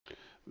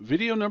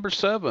Video number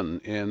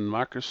 7 in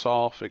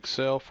Microsoft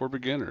Excel for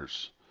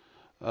Beginners.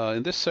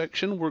 In this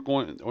section,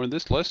 in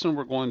this lesson,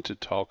 we're going to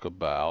talk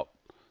about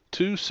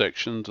two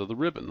sections of the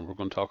ribbon. We're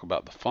going to talk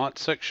about the font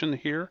section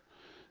here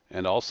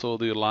and also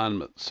the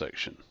alignment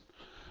section.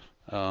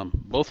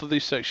 Both of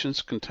these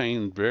sections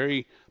contain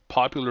very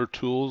popular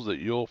tools that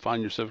you'll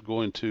find yourself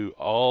going to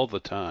all the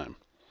time.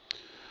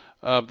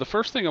 The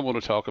first thing I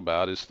want to talk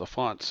about is the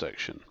font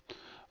section.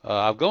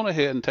 I've gone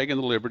ahead and taken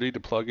the liberty to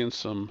plug in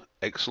some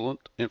excellent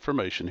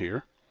information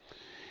here.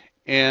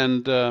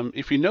 And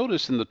if you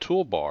notice in the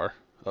toolbar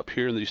up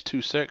here in these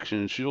two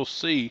sections, you'll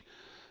see,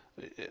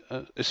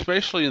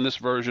 especially in this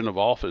version of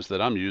Office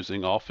that I'm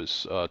using,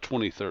 Office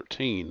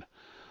 2013,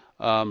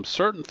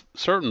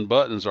 certain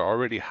buttons are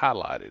already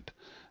highlighted.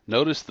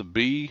 Notice the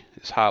B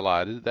is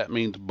highlighted. That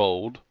means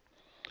bold.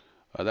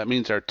 That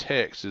means our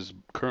text is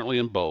currently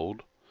in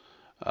bold.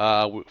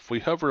 If we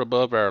hover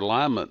above our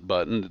alignment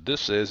button,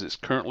 this says it's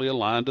currently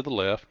aligned to the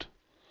left.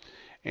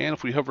 And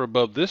if we hover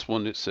above this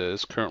one, it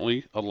says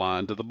currently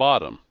aligned to the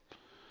bottom.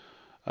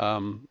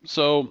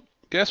 So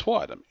guess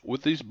what?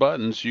 With these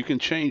buttons, you can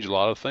change a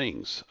lot of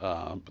things.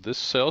 But this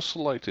cell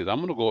selected, I'm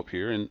going to go up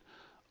here and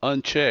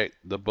uncheck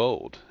the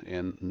bold.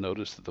 And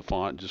notice that the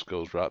font just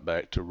goes right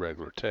back to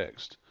regular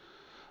text.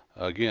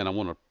 Again, I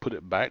want to put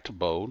it back to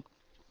bold.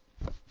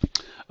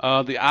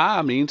 The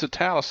I means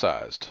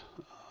italicized.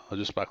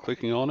 Just by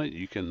clicking on it,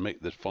 you can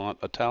make the font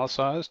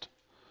italicized.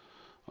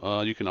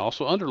 You can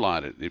also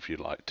underline it if you'd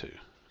like to.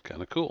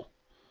 Kind of cool.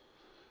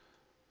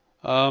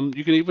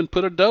 You can even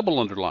put a double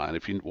underline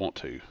if you want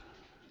to.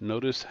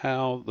 Notice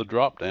how the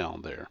drop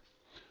down there.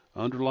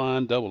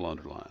 Underline, double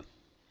underline.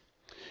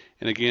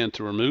 And again,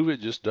 to remove it,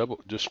 just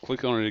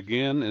click on it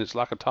again, and it's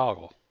like a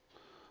toggle,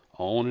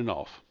 on and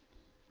off.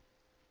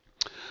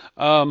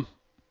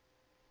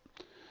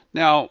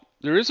 Now,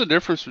 there is a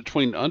difference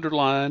between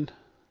underline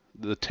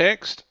the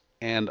text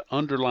and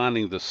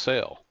underlining the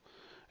cell.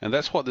 And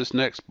that's what this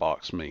next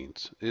box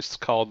means. It's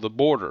called the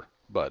border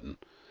button.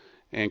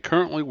 And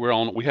currently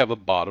we have a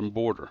bottom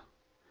border.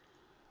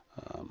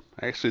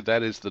 Actually,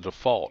 that is the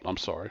default. I'm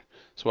sorry.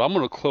 So I'm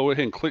going to go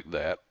ahead and click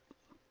that.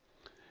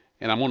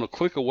 And I'm going to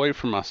click away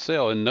from my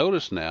cell. And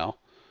notice now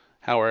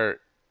how our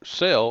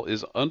cell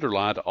is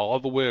underlined all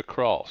the way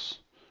across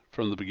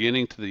from the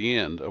beginning to the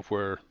end of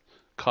where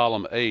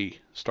column A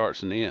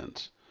starts and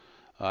ends.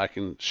 I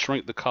can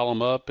shrink the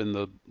column up and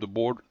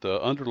the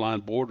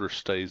underlined border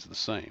stays the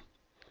same.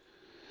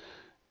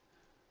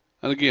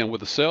 And again, with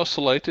the cell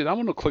selected, I'm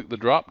going to click the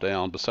drop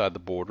down beside the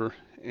border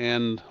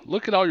and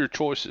look at all your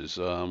choices.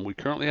 We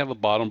currently have a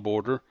bottom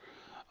border.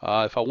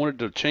 If I wanted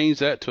to change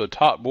that to a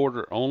top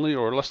border only,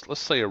 or let's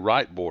say a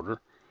right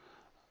border,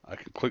 I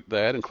can click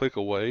that and click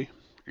away,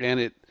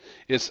 and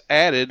it's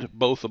added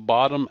both a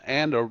bottom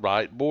and a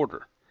right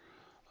border.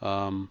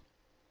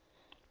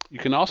 You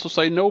can also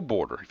say no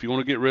border. If you want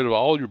to get rid of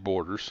all your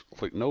borders,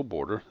 click no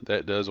border.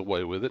 That does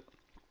away with it.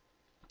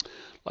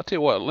 I'll tell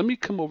you what, let me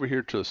come over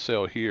here to a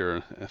cell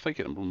here. I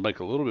think it will make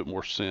a little bit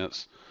more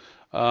sense.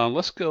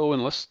 Let's go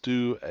and let's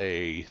do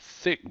a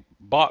thick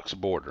box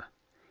border.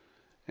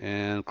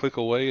 And click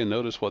away and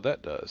notice what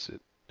that does.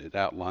 It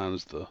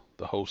outlines the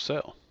whole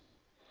cell.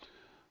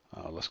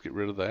 Let's get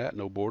rid of that,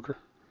 no border.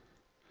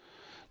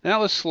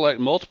 Now let's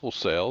select multiple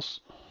cells.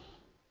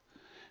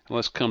 And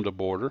let's come to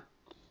border.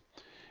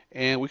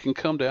 And we can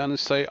come down and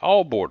say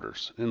all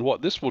borders. And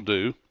what this will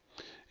do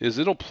is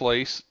it'll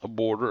place a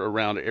border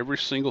around every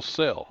single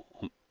cell.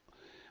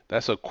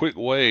 That's a quick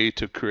way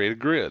to create a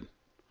grid.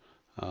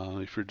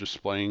 If you're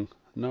displaying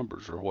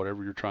numbers or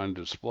whatever you're trying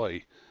to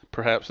display,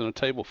 perhaps in a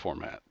table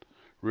format.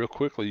 Real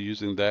quickly,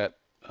 using that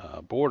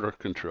border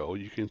control,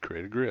 you can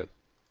create a grid.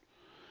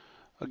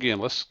 Again,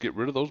 let's get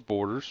rid of those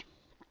borders.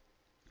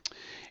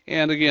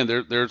 And again,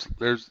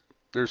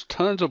 there's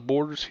tons of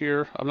borders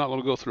here. I'm not going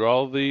to go through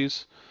all of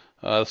these.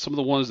 Some of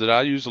the ones that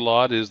I use a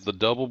lot is the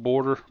double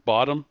border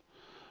bottom.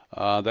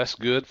 That's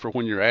good for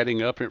when you're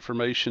adding up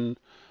information.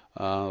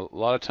 A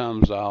lot of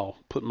times I'll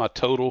put my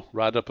total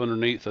right up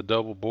underneath a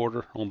double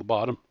border on the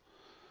bottom.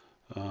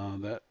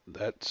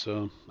 That's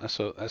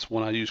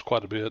one I use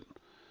quite a bit.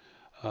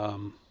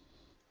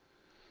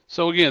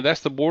 So again,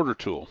 that's the border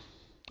tool.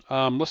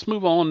 Let's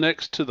move on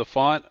next to the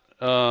font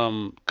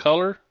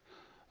color.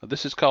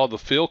 This is called the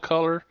fill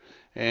color,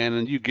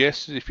 and you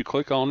guessed it, if you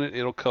click on it,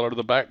 it'll color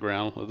the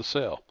background of the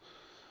cell.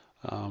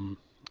 And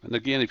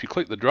again, if you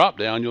click the drop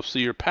down, you'll see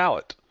your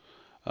palette.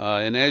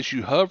 And as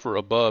you hover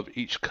above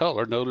each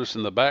color, notice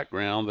in the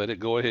background that it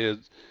go ahead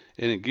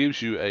and it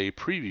gives you a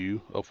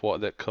preview of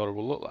what that color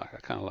will look like. I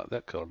kind of like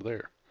that color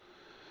there.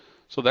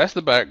 So that's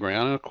the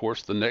background, and of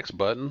course the next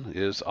button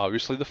is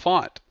obviously the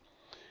font.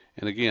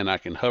 And again, I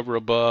can hover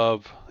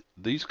above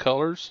these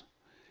colors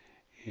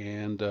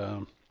and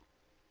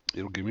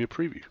it'll give me a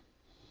preview.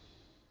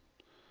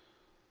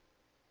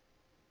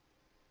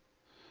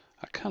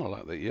 I kind of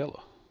like that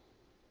yellow.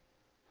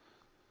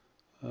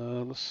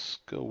 Let's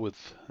go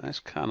with, that's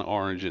kind of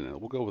orange in it.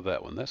 We'll go with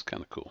that one. That's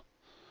kind of cool.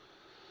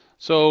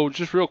 So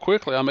just real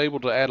quickly, I'm able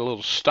to add a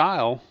little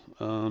style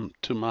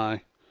to my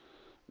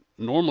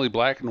normally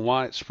black and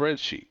white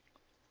spreadsheet.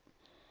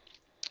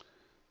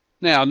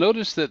 Now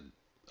notice that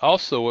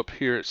also up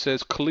here it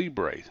says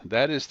Calibre.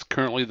 That is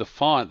currently the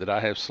font that I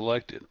have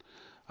selected.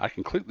 I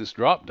can click this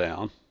drop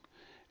down,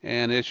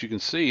 and as you can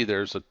see,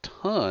 there's a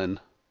ton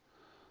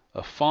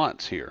of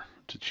fonts here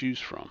to choose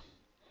from.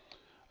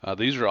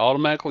 These are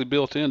automatically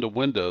built into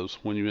Windows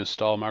when you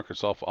install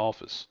Microsoft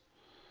Office.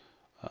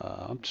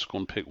 I'm just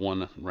going to pick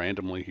one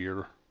randomly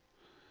here.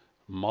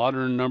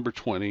 Modern number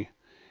 20.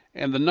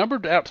 And the number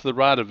out to the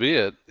right of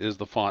it is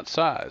the font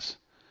size.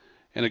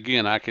 And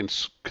again, I can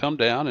come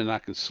down and I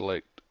can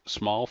select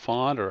small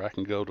font, or I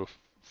can go to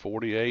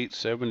 48,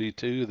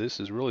 72. This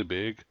is really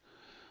big.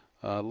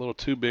 A little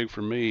too big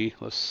for me.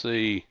 Let's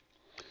see.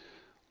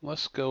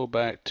 Let's go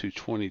back to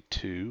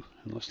 22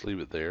 and let's leave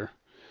it there.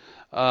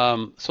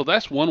 So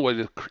that's one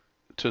way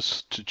to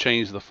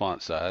change the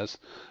font size.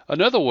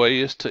 Another way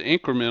is to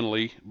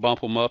incrementally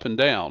bump them up and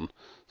down.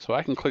 So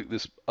I can click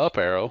this up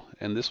arrow,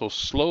 and this will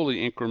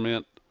slowly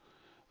increment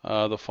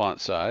the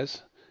font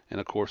size. And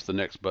of course, the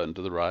next button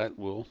to the right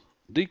will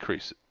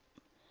decrease it.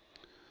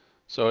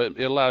 So it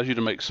allows you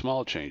to make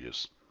small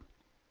changes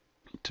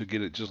to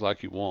get it just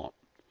like you want.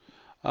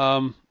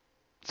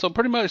 So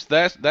pretty much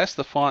that's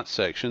the font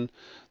section.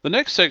 The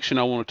next section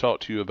I want to talk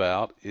to you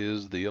about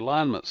is the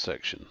alignment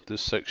section,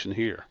 this section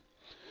here.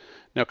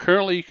 Now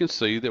currently you can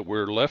see that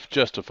we're left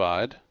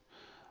justified.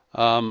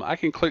 I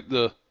can click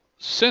the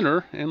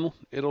center and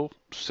it'll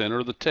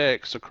center the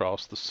text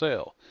across the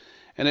cell.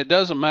 And it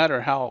doesn't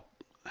matter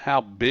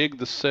how big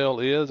the cell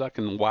is. I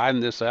can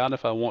widen this out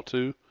if I want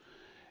to,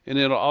 and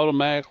it'll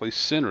automatically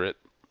center it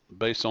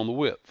based on the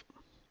width.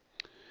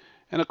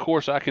 And of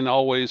course I can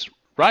always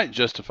right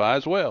justify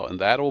as well, and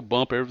that'll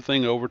bump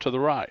everything over to the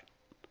right.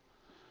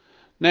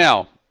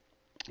 Now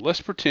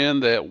let's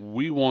pretend that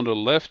we want to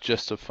left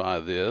justify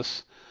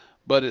this,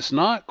 but it's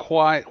not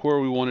quite where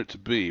we want it to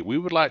be. We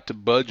would like to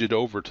budge it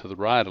over to the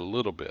right a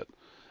little bit.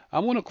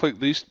 I'm going to click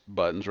these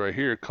buttons right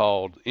here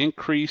called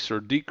increase or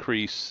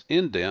decrease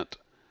indent,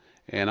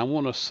 and I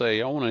want to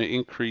say I want to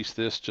increase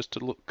this just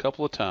a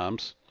couple of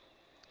times.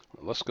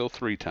 Let's go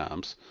 3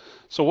 times.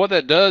 So what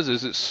that does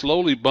is it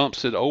slowly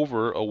bumps it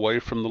over away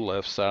from the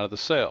left side of the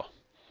cell.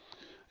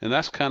 And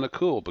that's kind of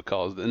cool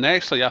because, and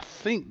actually I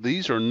think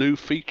these are new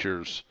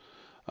features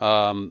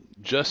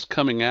just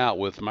coming out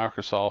with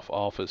Microsoft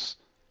Office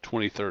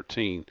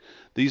 2013.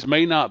 These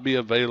may not be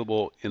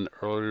available in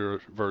earlier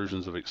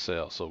versions of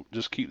Excel, so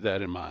just keep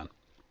that in mind.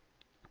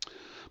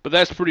 But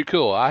that's pretty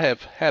cool. I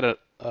have had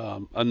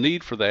a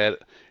need for that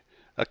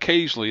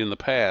occasionally in the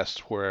past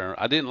where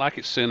I didn't like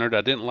it centered,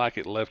 I didn't like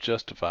it left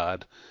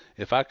justified.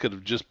 If I could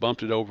have just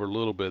bumped it over a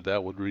little bit,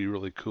 that would be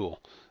really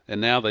cool.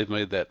 And now they've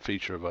made that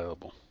feature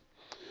available.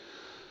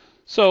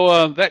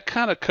 So that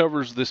kind of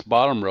covers this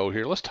bottom row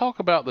here. Let's talk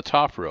about the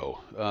top row.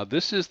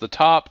 This is the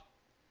top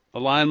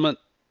alignment,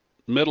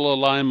 middle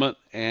alignment,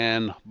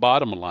 and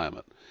bottom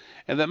alignment.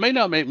 And that may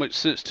not make much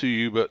sense to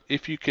you, but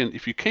if you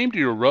came to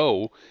your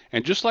row,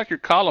 and just like your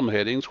column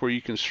headings where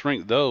you can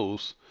shrink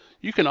those,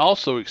 you can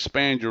also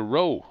expand your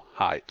row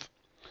height.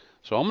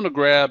 So I'm going to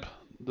grab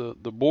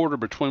the border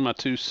between my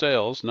 2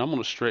 cells, and I'm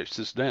going to stretch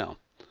this down.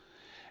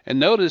 And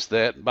notice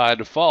that by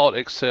default,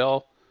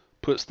 Excel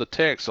puts the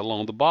text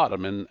along the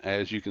bottom, and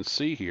as you can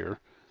see here,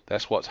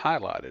 that's what's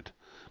highlighted.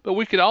 But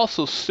we could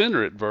also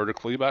center it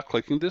vertically by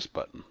clicking this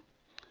button,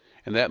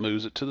 and that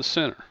moves it to the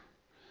center.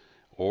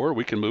 Or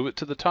we can move it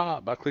to the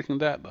top by clicking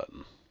that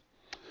button.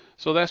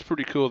 So that's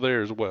pretty cool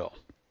there as well.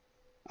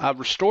 I've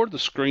restored the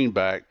screen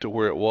back to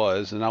where it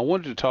was, and I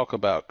wanted to talk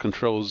about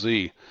Control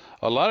Z.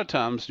 A lot of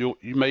times you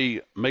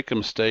may make a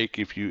mistake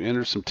if you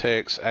enter some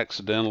text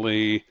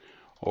accidentally,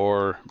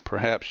 or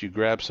perhaps you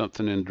grab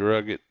something and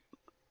drug it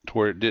to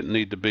where it didn't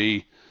need to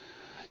be.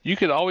 You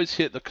could always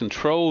hit the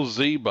Control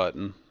Z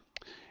button,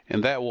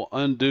 and that will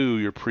undo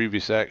your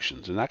previous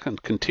actions. And I can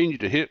continue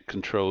to hit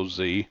Control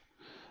Z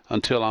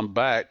until I'm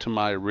back to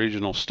my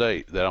original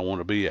state that I want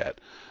to be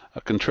at.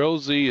 Control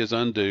Z is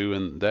undo,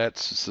 and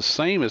that's the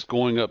same as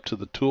going up to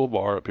the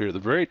toolbar up here at the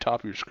very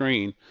top of your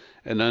screen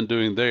and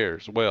undoing there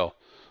as well.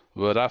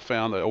 But I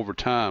found that over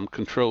time,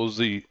 Control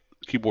Z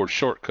keyboard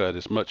shortcut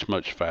is much,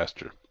 much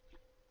faster.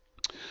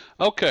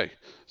 Okay,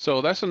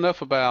 so that's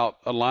enough about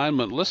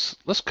alignment. Let's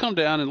come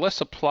down and let's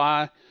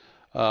apply.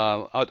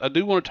 I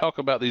do want to talk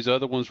about these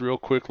other ones real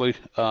quickly.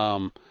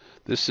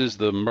 This is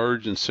the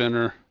merge and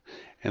center,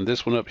 and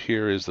this one up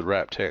here is the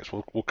wrap text.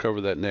 We'll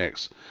cover that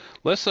next.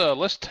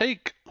 Let's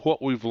take what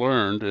we've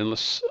learned and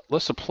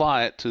let's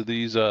apply it to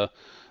these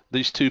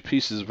 2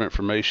 pieces of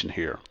information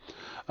here.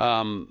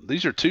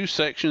 These are 2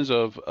 sections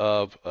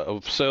of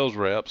sales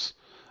reps,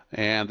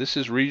 and this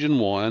is region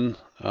 1.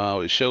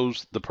 It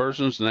shows the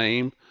person's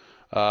name,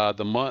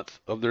 the month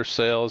of their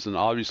sales, and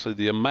obviously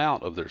the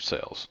amount of their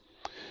sales.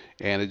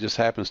 And it just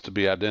happens to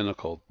be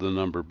identical, the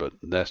number, but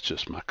that's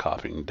just my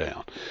copying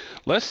down.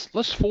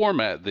 Let's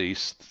format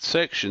these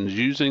sections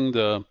using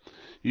the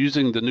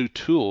new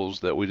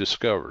tools that we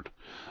discovered.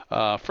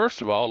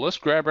 First of all, let's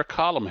grab our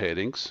column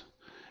headings,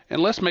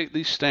 and let's make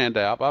these stand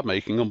out by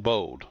making them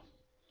bold.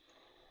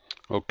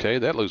 Okay,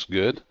 that looks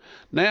good.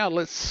 Now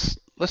let's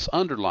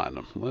underline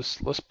them.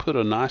 Let's put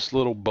a nice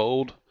little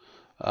bold,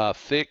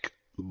 thick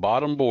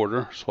bottom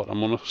border. That's what I'm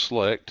going to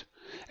select.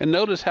 And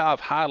notice how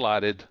I've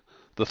highlighted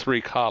the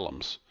three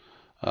columns.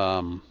 So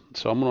I'm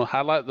going to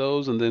highlight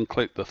those and then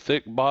click the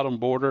thick bottom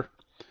border,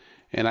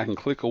 and I can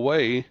click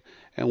away,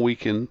 and we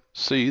can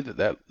see that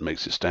that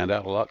makes it stand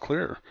out a lot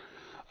clearer.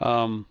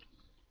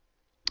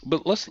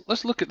 But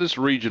let's look at this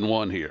region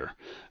 1 here.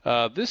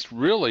 This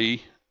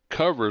really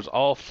covers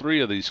all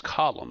three of these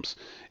columns.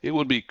 It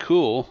would be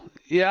cool,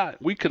 yeah,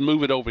 we could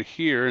move it over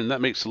here, and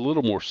that makes a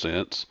little more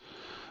sense.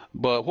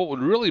 But what would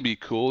really be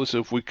cool is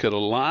if we could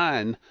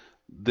align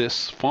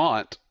this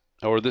font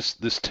or this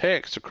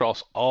text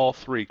across all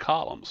three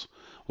columns.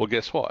 Well,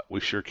 guess what? We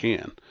sure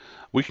can.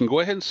 We can go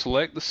ahead and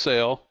select the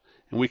cell,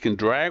 and we can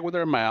drag with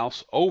our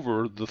mouse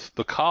over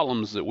the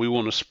columns that we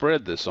want to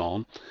spread this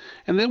on.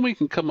 And then we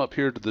can come up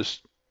here to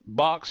this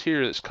box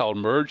here that's called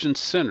Merge and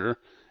Center,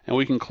 and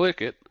we can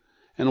click it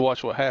and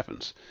watch what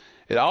happens.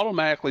 It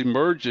automatically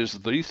merges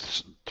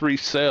these three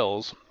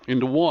cells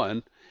into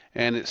one,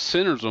 and it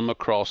centers them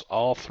across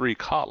all three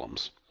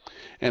columns.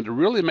 And to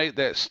really make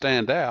that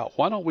stand out,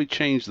 why don't we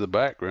change the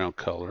background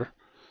color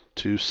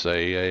to,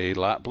 say, a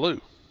light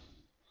blue?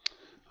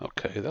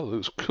 Okay, that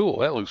looks cool.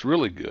 That looks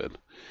really good.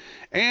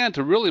 And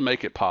to really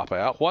make it pop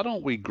out, why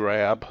don't we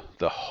grab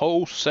the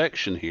whole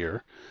section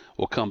here?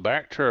 We'll come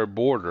back to our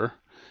border,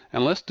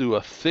 and let's do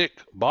a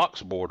thick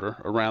box border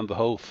around the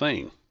whole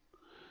thing.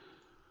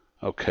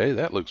 Okay,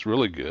 that looks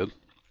really good.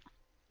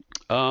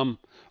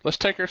 Let's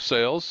take our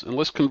cells and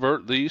let's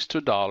convert these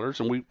to dollars,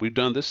 and we've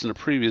done this in a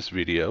previous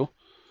video.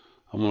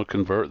 I'm going to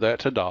convert that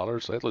to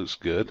dollars. That looks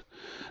good.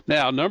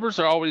 Now, numbers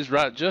are always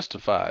right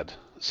justified.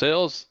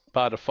 Cells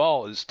by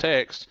default is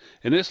text,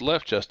 and it's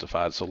left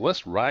justified. So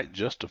let's right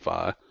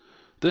justify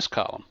this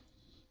column.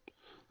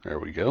 There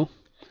we go.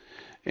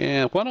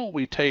 And why don't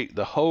we take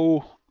the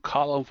whole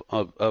column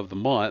of the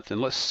month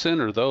and let's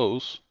center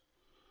those.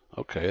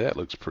 Okay, that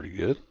looks pretty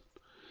good.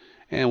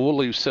 And we'll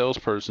leave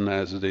salesperson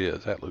as it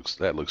is. That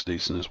looks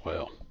decent as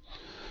well.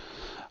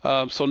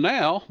 So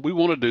now we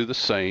want to do the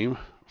same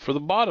for the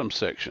bottom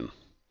section.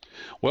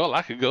 Well,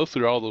 I could go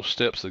through all those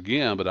steps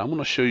again, but I'm going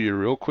to show you a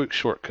real quick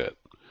shortcut.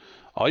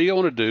 All you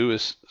want to do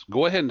is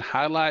go ahead and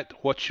highlight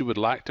what you would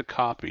like to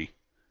copy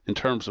in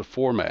terms of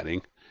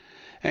formatting,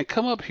 and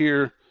come up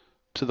here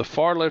to the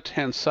far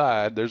left-hand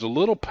side. There's a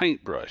little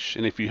paintbrush,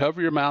 and if you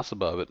hover your mouse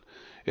above it,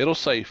 it'll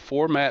say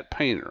Format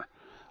Painter.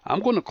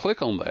 I'm going to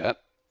click on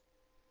that,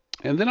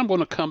 and then I'm going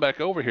to come back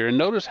over here, and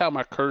notice how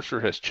my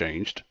cursor has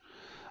changed.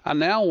 I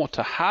now want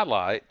to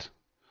highlight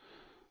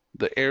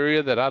the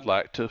area that I'd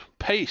like to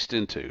paste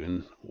into,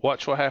 and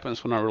watch what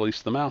happens when I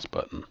release the mouse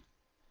button.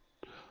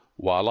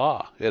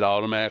 Voila, it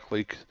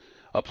automatically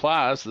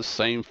applies the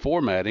same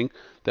formatting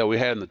that we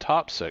had in the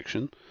top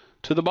section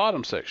to the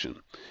bottom section.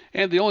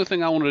 And the only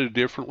thing I want to do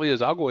differently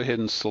is I'll go ahead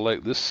and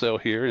select this cell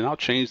here, and I'll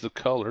change the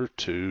color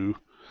to,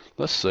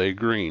 let's say,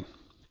 green.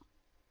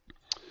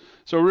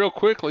 So real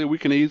quickly, we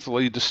can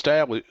easily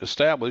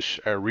establish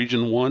our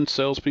Region 1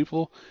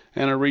 salespeople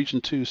and our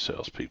Region 2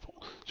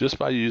 salespeople just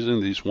by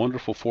using these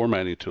wonderful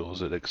formatting tools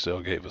that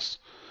Excel gave us.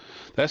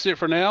 That's it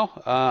for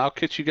now. I'll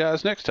catch you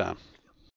guys next time.